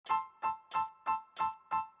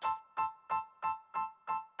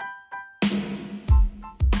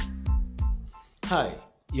Hi,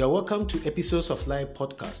 you're welcome to Episodes of Life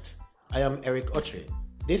podcast. I am Otchere.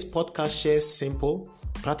 This podcast shares simple,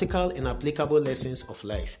 practical, and applicable lessons of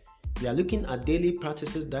life. We are looking at daily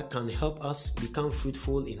practices that can help us become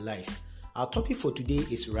fruitful in life. Our topic for today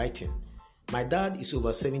is writing. My dad is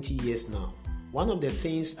over 70 years now. One of the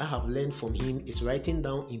things I have learned from him is writing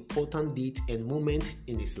down important dates and moments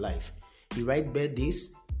in his life. He writes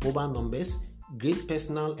birthdays, mobile numbers, great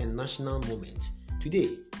personal and national moments.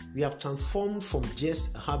 Today, we have transformed from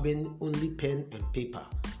just having only pen and paper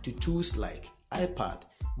to tools like iPad,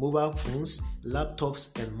 mobile phones, laptops,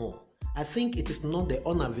 and more. I think it is not the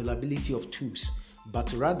unavailability of tools,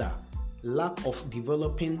 but rather lack of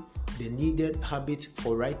developing the needed habit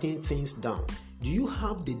for writing things down. Do you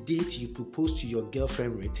have the date you proposed to your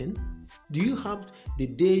girlfriend written? Do you have the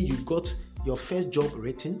day you got your first job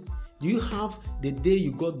written? Do you have the day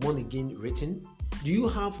you got born again written? Do you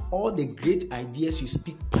have all the great ideas you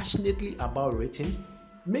speak passionately about written?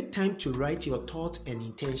 Make time to write your thoughts and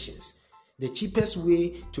intentions. The cheapest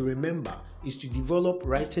way to remember is to develop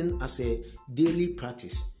writing as a daily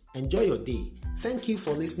practice. Enjoy your day. Thank you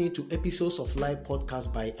for listening to Episodes of Life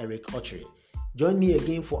podcast by Otchere. Join me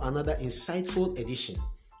again for another insightful edition.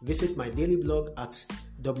 Visit my daily blog at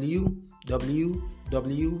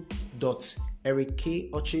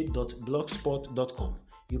www.ericotchere.blogspot.com.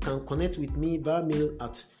 You can connect with me via mail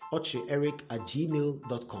at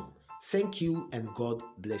otchere@gmail.com. Thank you and God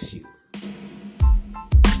bless you.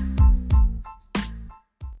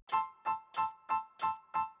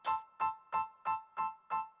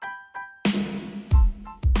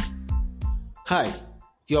 Hi,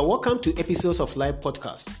 you are welcome to Episodes of Life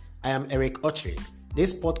podcast. I am Otchere.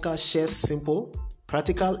 This podcast shares simple,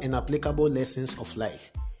 practical, and applicable lessons of life.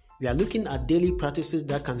 We are looking at daily practices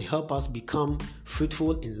that can help us become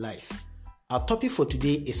fruitful in life. Our topic for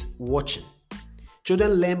today is watching.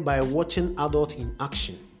 Children learn by watching adults in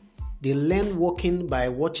action. They learn walking by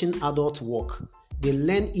watching adults walk. They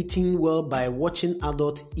learn eating well by watching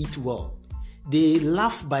adults eat well. They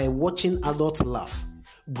laugh by watching adults laugh.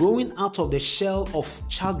 Growing out of the shell of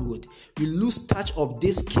childhood, we lose touch of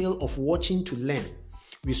this skill of watching to learn.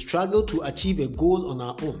 We struggle to achieve a goal on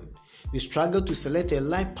our own. We struggle to select a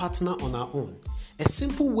life partner on our own. A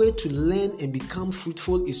simple way to learn and become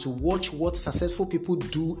fruitful is to watch what successful people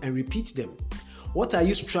do and repeat them. What are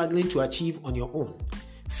you struggling to achieve on your own?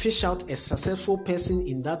 Fish out a successful person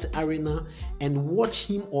in that arena and watch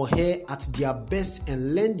him or her at their best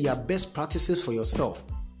and learn their best practices for yourself.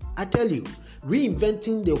 I tell you,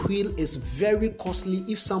 reinventing the wheel is very costly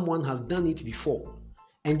if someone has done it before.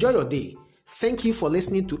 Enjoy your day. Thank you for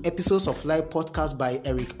listening to Episodes of Life podcast by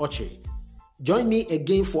Otchere. Join me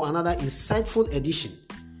again for another insightful edition.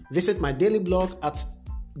 Visit my daily blog at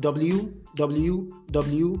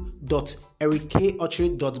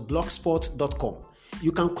www.ericotchere.blogspot.com.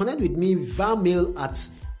 You can connect with me via mail at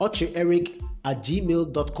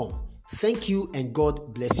otchere@gmail.com. Thank you and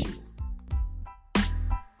God bless you.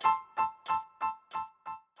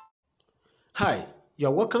 Hi, you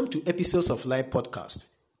are welcome to Episodes of Life podcast.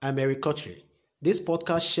 I'm Otchere. This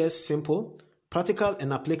podcast shares simple, practical,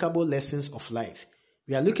 and applicable lessons of life.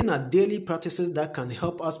 We are looking at daily practices that can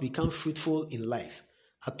help us become fruitful in life.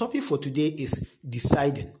 Our topic for today is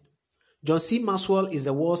deciding. John C. Maxwell is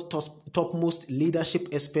the world's topmost leadership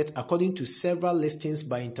expert according to several listings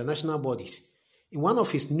by international bodies. In one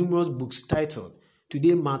of his numerous books titled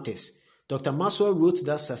Today Matters, Dr. Maxwell wrote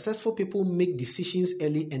that successful people make decisions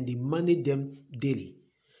early and they manage them daily.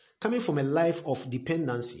 Coming from a life of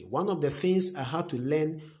dependency, one of the things I had to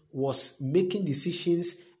learn was making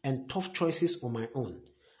decisions and tough choices on my own.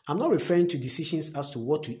 I'm not referring to decisions as to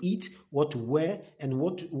what to eat, what to wear, and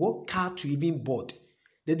what car to even board.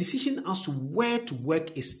 The decision as to where to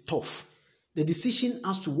work is tough. The decision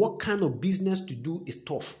as to what kind of business to do is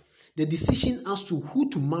tough. The decision as to who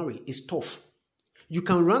to marry is tough. You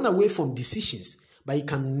can run away from decisions, but you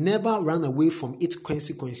can never run away from its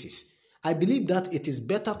consequences. I believe that it is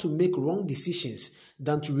better to make wrong decisions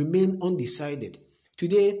than to remain undecided.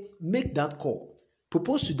 Today, make that call.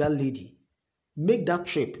 Propose to that lady. Make that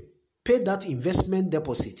trip. Pay that investment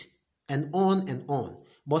deposit. And on and on.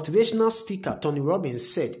 Motivational speaker Tony Robbins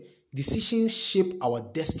said, decisions shape our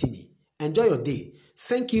destiny. Enjoy your day.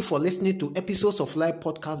 Thank you for listening to Episodes of Life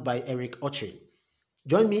podcast by Otchere.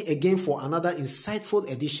 Join me again for another insightful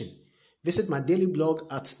edition. Visit my daily blog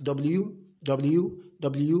at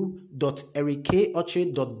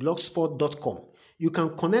www.ericotchere.blogspot.com. You can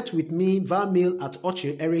connect with me via mail at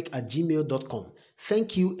otchere@gmail.com.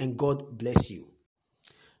 Thank you and God bless you.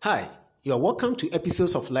 Hi, you are welcome to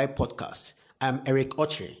Episodes of Life podcast. I am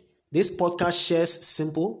Otchere. This podcast shares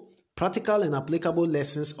simple, practical, and applicable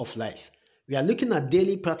lessons of life. We are looking at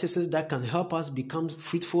daily practices that can help us become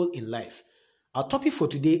fruitful in life. Our topic for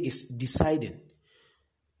today is deciding.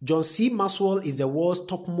 John C. Maxwell is the world's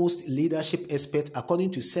topmost leadership expert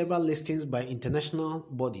according to several listings by international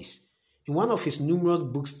bodies. In one of his numerous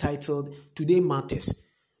books titled Today Matters,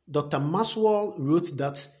 Dr. Maxwell wrote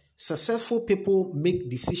that successful people make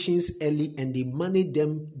decisions early and they manage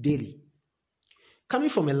them daily. Coming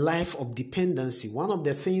from a life of dependency, one of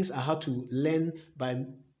the things I had to learn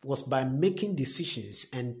was by making decisions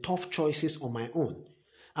and tough choices on my own.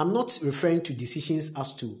 I'm not referring to decisions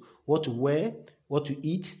as to what to wear, what to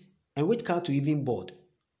eat, and which car to even board.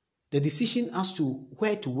 The decision as to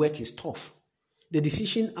where to work is tough. The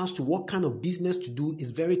decision as to what kind of business to do is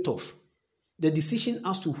very tough. The decision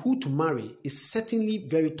as to who to marry is certainly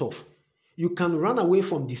very tough. You can run away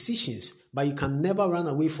from decisions, but you can never run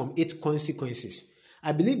away from its consequences.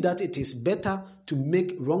 I believe that it is better to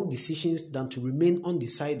make wrong decisions than to remain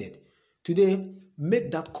undecided. Today, make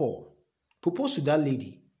that call. Propose to that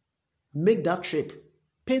lady. Make that trip.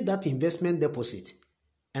 Pay that investment deposit.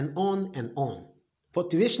 And on and on.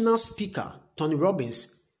 Motivational speaker Tony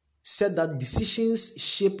Robbins said that decisions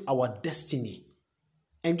shape our destiny.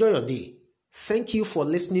 Enjoy your day. Thank you for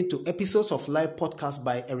listening to episodes of Live Podcast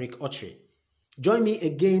by Eric Otchere. Join me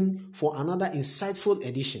again for another insightful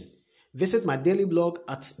edition. Visit my daily blog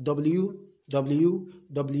at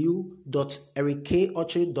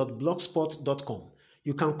www.ericotchere.blogspot.com.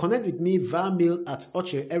 You can connect with me via mail at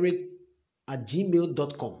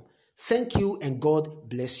otchereeric@gmail.com. Thank you and God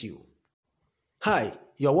bless you. Hi,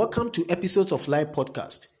 you're welcome to episodes of Live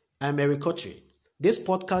Podcast. I'm Eric Otchere. This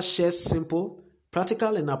podcast shares simple,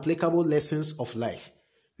 practical and applicable lessons of life.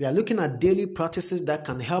 We are looking at daily practices that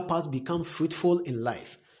can help us become fruitful in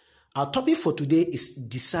life. Our topic for today is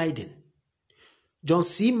deciding. John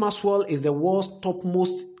C. Maxwell is the world's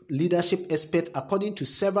topmost leadership expert according to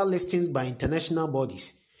several listings by international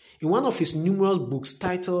bodies. In one of his numerous books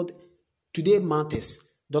titled Today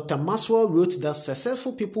Matters, Dr. Maxwell wrote that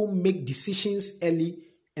successful people make decisions early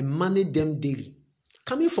and manage them daily.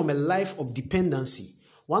 Coming from a life of dependency,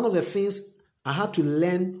 one of the things I had to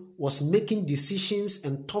learn was making decisions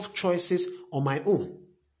and tough choices on my own.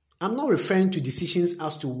 I'm not referring to decisions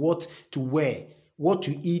as to what to wear, what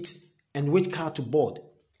to eat, and which car to board.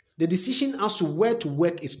 The decision as to where to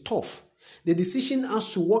work is tough. The decision as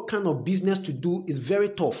to what kind of business to do is very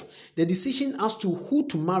tough. The decision as to who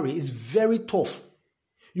to marry is very tough.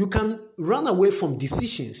 You can run away from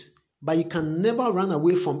decisions, but you can never run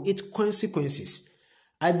away from its consequences.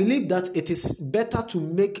 I believe that it is better to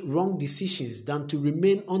make wrong decisions than to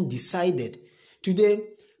remain undecided. Today,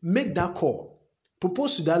 make that call.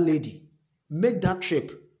 Propose to that lady. Make that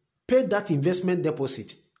trip. Pay that investment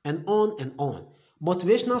deposit. And on and on.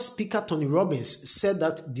 Motivational speaker Tony Robbins said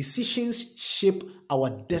that decisions shape our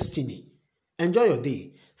destiny. Enjoy your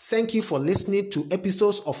day. Thank you for listening to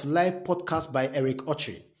episodes of Live Podcast by Eric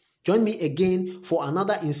Otchere. Join me again for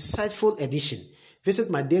another insightful edition. Visit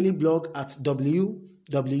my daily blog at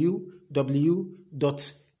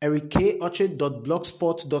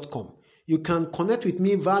www.ericotchere.blogspot.com. You can connect with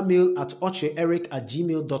me via mail at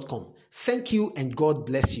otchereeric@gmail.com. Thank you and God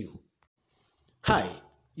bless you. Hi.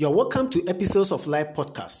 You're welcome to episodes of Live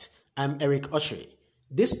Podcast. I'm Eric Otchere.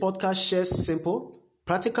 This podcast shares simple,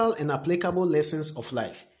 practical, and applicable lessons of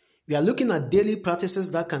life. We are looking at daily practices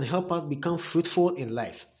that can help us become fruitful in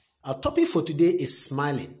life. Our topic for today is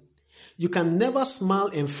smiling. You can never smile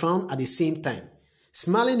and frown at the same time.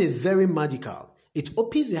 Smiling is very magical. It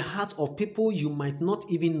opens the heart of people you might not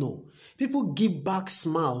even know. People give back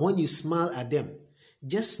smile when you smile at them.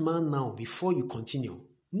 Just smile now before you continue.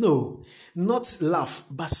 No, not laugh,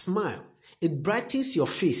 but smile. It brightens your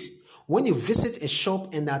face. When you visit a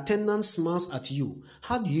shop and the attendant smiles at you,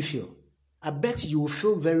 how do you feel? I bet you will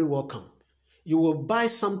feel very welcome. You will buy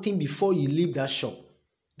something before you leave that shop.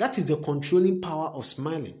 That is the controlling power of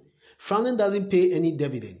smiling. Frowning doesn't pay any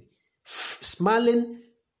dividend. Smiling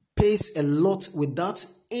pays a lot without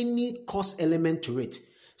any cost element to it.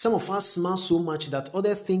 Some of us smile so much that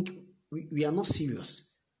others think we are not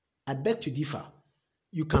serious. I beg to differ.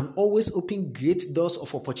 You can always open great doors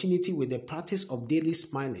of opportunity with the practice of daily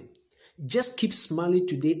smiling. Just keep smiling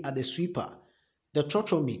today at the sweeper, the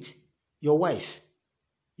church mate, your wife,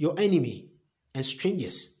 your enemy, and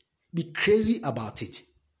strangers. Be crazy about it.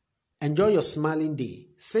 Enjoy your smiling day.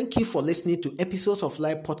 Thank you for listening to episodes of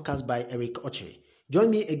Live Podcast by Eric Otchere. Join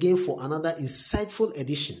me again for another insightful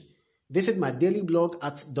edition. Visit my daily blog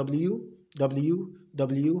at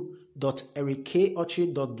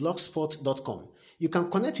www.ericotchere.blogspot.com. You can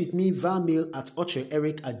connect with me via mail at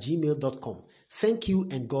otchereeric@gmail.com. Thank you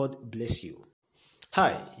and God bless you.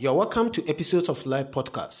 Hi, you're welcome to episodes of Live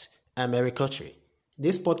Podcast. I'm Otchere.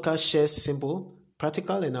 This podcast shares simple,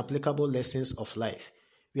 practical, and applicable lessons of life.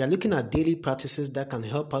 We are looking at daily practices that can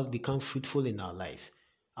help us become fruitful in our life.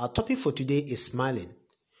 Our topic for today is smiling.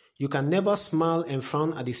 You can never smile and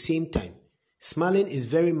frown at the same time. Smiling is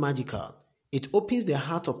very magical. It opens the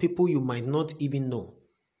heart of people you might not even know.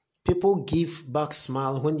 People give back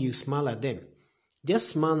smile when you smile at them. Just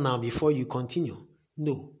smile now before you continue.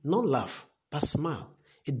 No, not laugh, but smile.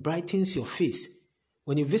 It brightens your face.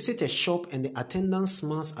 When you visit a shop and the attendant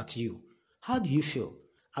smiles at you, how do you feel?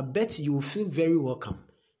 I bet you will feel very welcome.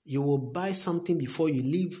 You will buy something before you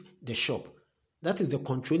leave the shop. That is the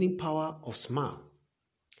controlling power of smile.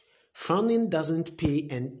 Frowning doesn't pay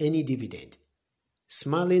any dividend.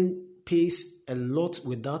 Smiling pays a lot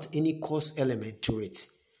without any cost element to it.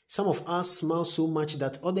 Some of us smile so much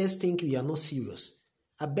that others think we are not serious.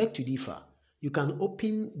 I beg to differ. You can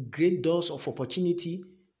open great doors of opportunity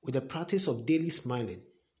with the practice of daily smiling.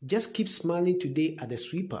 Just keep smiling today at the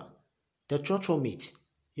sweeper, the church mate,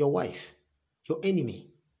 your wife, your enemy,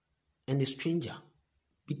 and the stranger.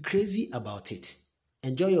 Be crazy about it.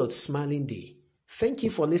 Enjoy your smiling day. Thank you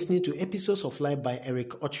for listening to episodes of Life by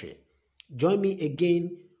Otchere. Join me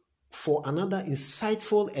again for another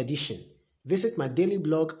insightful edition. Visit my daily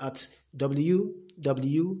blog at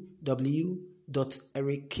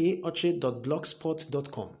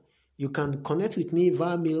www.ericotchere.blogspot.com. You can connect with me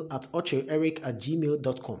via mail at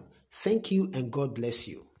otchereeric@gmail.com. Thank you and God bless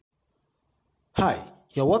you. Hi,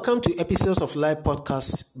 you're welcome to episodes of Live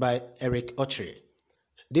Podcast by Otchere.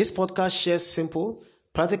 This podcast shares simple,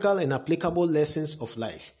 practical, and applicable lessons of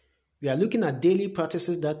life. We are looking at daily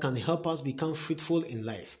practices that can help us become fruitful in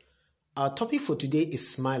life. Our topic for today is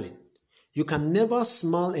smiling. You can never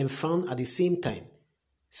smile and frown at the same time.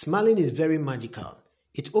 Smiling is very magical.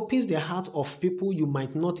 It opens the heart of people you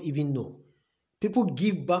might not even know. People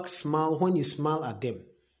give back smile when you smile at them.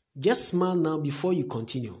 Just smile now before you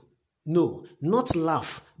continue. No, not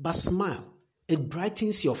laugh, but smile. It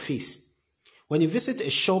brightens your face. When you visit a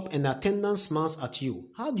shop and the attendant smiles at you,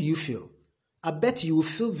 how do you feel? I bet you will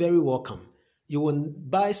feel very welcome. You will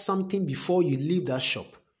buy something before you leave that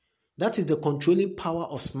shop. That is the controlling power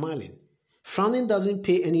of smiling. Frowning doesn't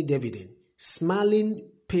pay any dividend. Smiling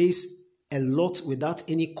pays a lot without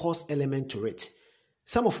any cost element to it.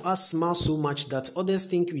 Some of us smile so much that others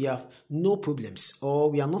think we have no problems or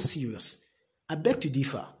we are not serious. I beg to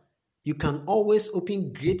differ. You can always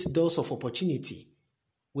open great doors of opportunity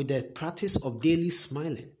with the practice of daily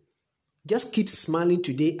smiling. Just keep smiling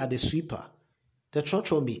today at the sweeper, the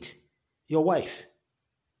church mate, your wife,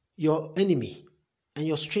 your enemy, and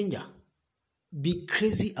your stranger. Be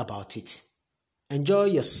crazy about it. Enjoy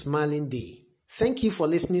your smiling day. Thank you for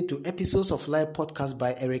listening to episodes of Live Podcast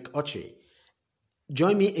by Otchere.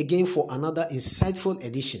 Join me again for another insightful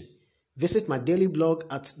edition. Visit my daily blog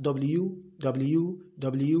at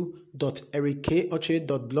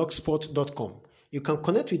www.ericotchere.blogspot.com. You can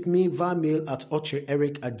connect with me via mail at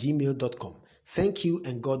otchereeric@gmail.com. Thank you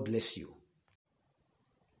and God bless you.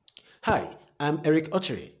 Hi, I'm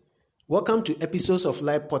Otchere. Welcome to episodes of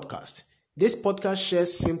Live Podcast. This podcast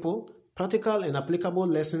shares simple, practical, and applicable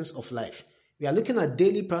lessons of life. We are looking at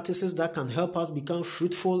daily practices that can help us become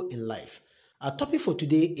fruitful in life. Our topic for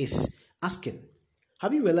today is asking.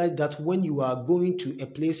 Have you realized that when you are going to a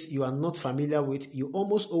place you are not familiar with, you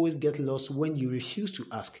almost always get lost when you refuse to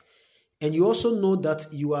ask? And you also know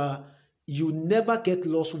that you never get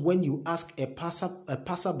lost when you ask a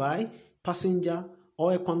passerby, passenger,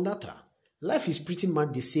 or a conductor. Life is pretty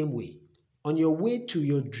much the same way. On your way to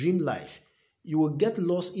your dream life, you will get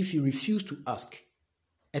lost if you refuse to ask.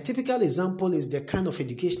 A typical example is the kind of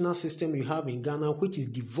educational system you have in Ghana, which is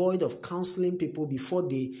devoid of counseling people before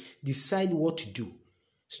they decide what to do.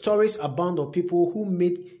 Stories abound of people who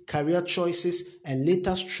made career choices and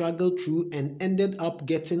later struggled through and ended up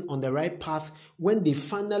getting on the right path when they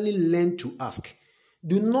finally learned to ask.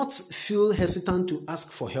 Do not feel hesitant to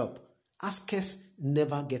ask for help. Askers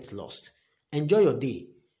never get lost. Enjoy your day.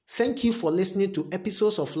 Thank you for listening to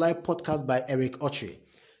episodes of Live Podcast by Otchere.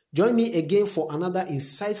 Join me again for another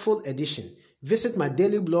insightful edition. Visit my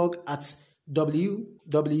daily blog at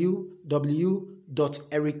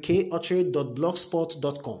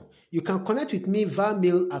www.ericotchere.blogspot.com. You can connect with me via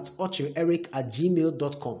mail at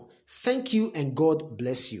otchereeric@gmail.com. Thank you and God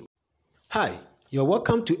bless you. Hi, you're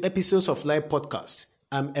welcome to episodes of Live Podcast.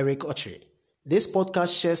 I'm Otchere. This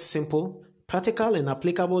podcast shares simple, practical, and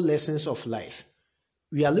applicable lessons of life.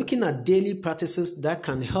 We are looking at daily practices that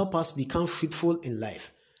can help us become fruitful in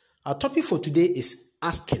life. Our topic for today is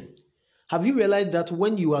asking. Have you realized that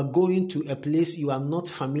when you are going to a place you are not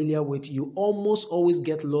familiar with, you almost always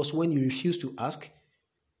get lost when you refuse to ask?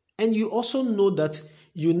 And you also know that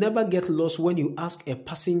You never get lost when you ask a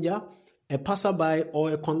passenger, a passerby,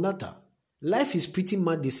 or a conductor. Life is pretty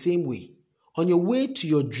much the same way. On your way to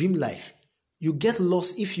your dream life, you get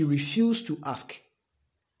lost if you refuse to ask.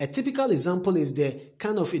 A typical example is the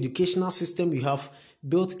kind of educational system we have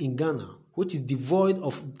built in Ghana, which is devoid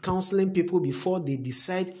of counseling people before they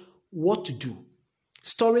decide what to do.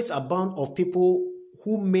 Stories abound of people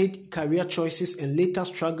who made career choices and later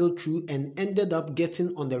struggled through and ended up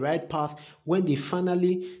getting on the right path when they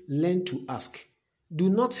finally learned to ask. Do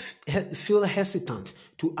not feel hesitant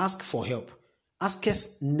to ask for help.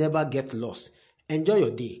 Askers never get lost. Enjoy your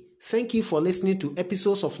day. Thank you for listening to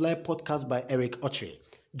episodes of Live Podcast by Eric Otchere.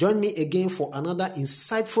 Join me again for another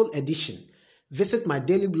insightful edition. Visit my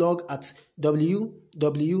daily blog at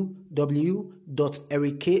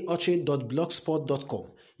www.ericotchere.blogspot.com.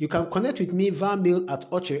 You can connect with me via mail at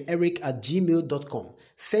otchereeric@gmail.com.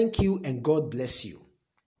 Thank you and God bless you.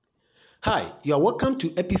 Hi, you are welcome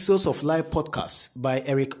to episodes of Live Podcasts by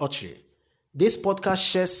Eric Otchere. This podcast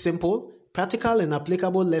shares simple, practical and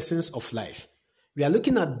applicable lessons of life. We are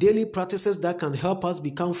looking at daily practices that can help us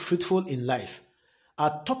become fruitful in life.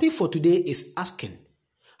 Our topic for today is asking.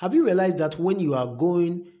 Have you realized that when you are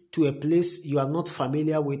going to a place you are not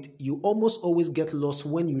familiar with, you almost always get lost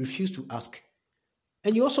when you refuse to ask?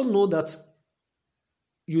 And you also know that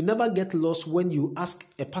you never get lost when you ask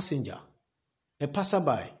a passenger, a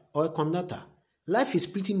passerby, or a conductor. Life is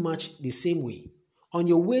pretty much the same way. On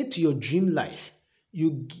your way to your dream life,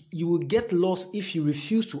 you will get lost if you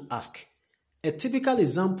refuse to ask. A typical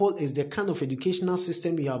example is the kind of educational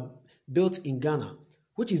system we have built in Ghana,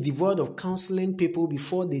 which is devoid of counseling people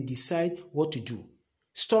before they decide what to do.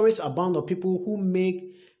 Stories abound of people who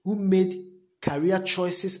made career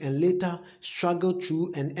choices and later struggled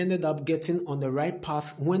through and ended up getting on the right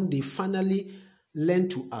path when they finally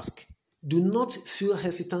learned to ask. Do not feel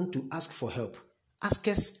hesitant to ask for help.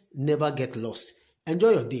 Askers never get lost.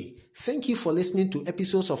 Enjoy your day. Thank you for listening to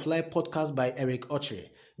episodes of Live Podcast by Eric Otchere.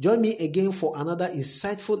 Join me again for another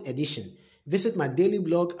insightful edition. Visit my daily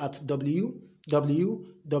blog at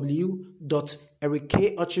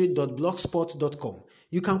www.ericotchere.blogspot.com.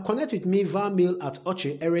 You can connect with me via mail at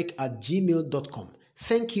otchereeric@gmail.com.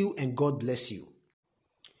 Thank you and God bless you.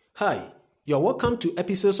 Hi, you're welcome to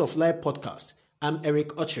episodes of Live Podcast. I'm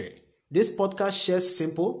Eric Otchere. This podcast shares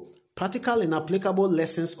simple, practical and applicable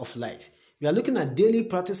lessons of life. We are looking at daily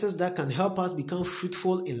practices that can help us become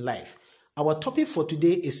fruitful in life. Our topic for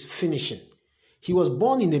today is finishing. He was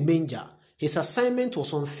born in a manger. His assignment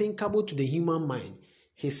was unthinkable to the human mind.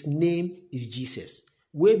 His name is Jesus.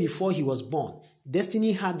 Way before he was born,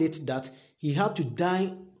 destiny had it that he had to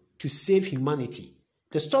die to save humanity.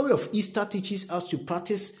 The story of Easter teaches us to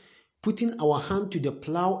practice putting our hand to the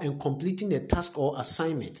plow and completing the task or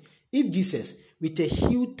assignment. If Jesus, with a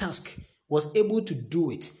huge task, was able to do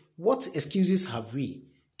it, what excuses have we?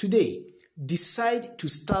 Today, decide to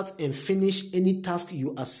start and finish any task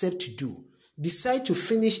you accept to do. Decide to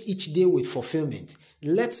finish each day with fulfillment.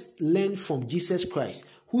 Let's learn from Jesus Christ,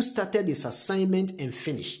 who started his assignment and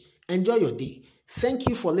finished. Enjoy your day. Thank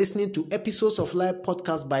you for listening to episodes of Live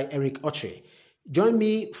Podcast by Eric Otchere. Join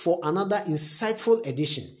me for another insightful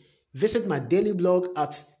edition. Visit my daily blog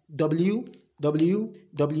at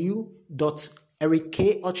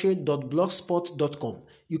www.ericotchere.blogspot.com.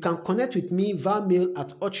 You can connect with me via mail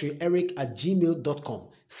at otchereeric@gmail.com.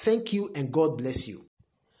 Thank you and God bless you.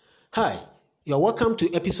 Hi, you're welcome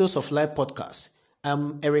to episodes of Live Podcast.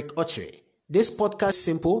 I'm Eric Otchere. This podcast is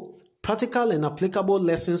simple, practical and applicable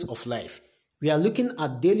lessons of life. We are looking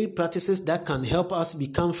at daily practices that can help us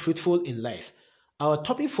become fruitful in life. Our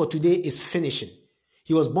topic for today is finishing.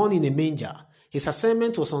 He was born in a manger. His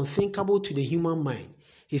assignment was unthinkable to the human mind.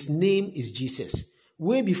 His name is Jesus.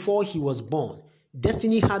 Way before he was born,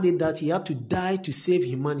 destiny had it that he had to die to save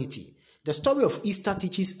humanity. The story of Easter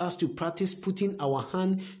teaches us to practice putting our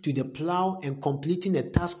hand to the plow and completing a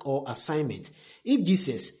task or assignment. If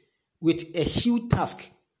Jesus, with a huge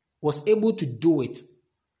task, was able to do it,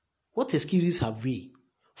 what excuses have we?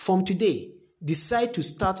 From today, decide to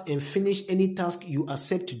start and finish any task you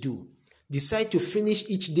accept to do. Decide to finish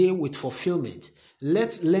each day with fulfillment.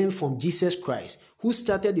 Let's learn from Jesus Christ, who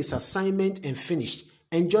started his assignment and finished.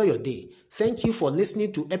 Enjoy your day. Thank you for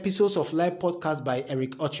listening to episodes of Live Podcast by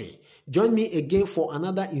Eric Otchere. Join me again for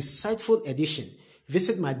another insightful edition.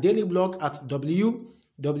 Visit my daily blog at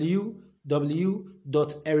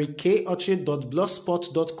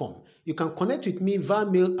www.ericotchere.blogspot.com. You can connect with me via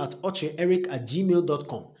mail at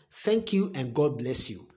otchereeric@gmail.com. Thank you and God bless you.